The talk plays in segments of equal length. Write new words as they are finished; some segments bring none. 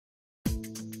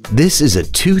This is a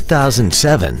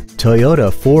 2007 Toyota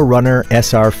 4Runner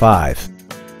SR5.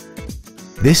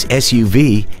 This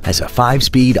SUV has a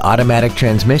 5-speed automatic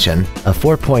transmission, a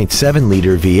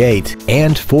 4.7-liter V8,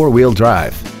 and 4-wheel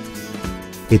drive.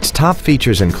 Its top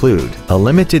features include a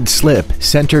limited slip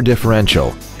center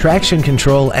differential, traction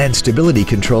control and stability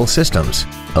control systems,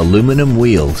 aluminum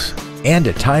wheels, and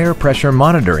a tire pressure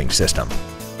monitoring system.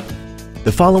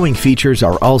 The following features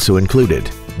are also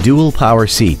included: dual power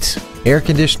seats, air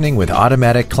conditioning with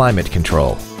automatic climate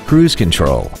control, cruise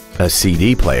control, a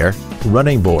CD player,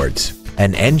 running boards,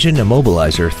 an engine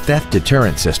immobilizer theft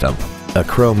deterrent system, a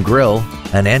chrome grille,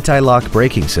 an anti-lock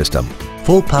braking system,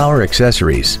 full power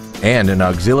accessories, and an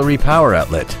auxiliary power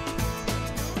outlet.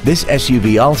 This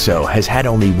SUV also has had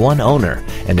only one owner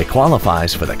and it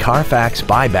qualifies for the Carfax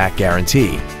buyback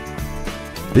guarantee.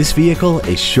 This vehicle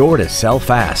is sure to sell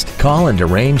fast. Call and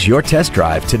arrange your test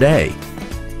drive today.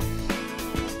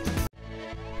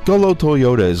 Gullo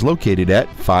Toyota is located at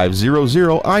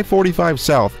 500 I-45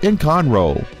 South in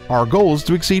Conroe. Our goal is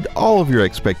to exceed all of your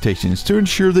expectations to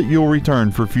ensure that you'll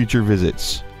return for future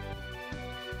visits.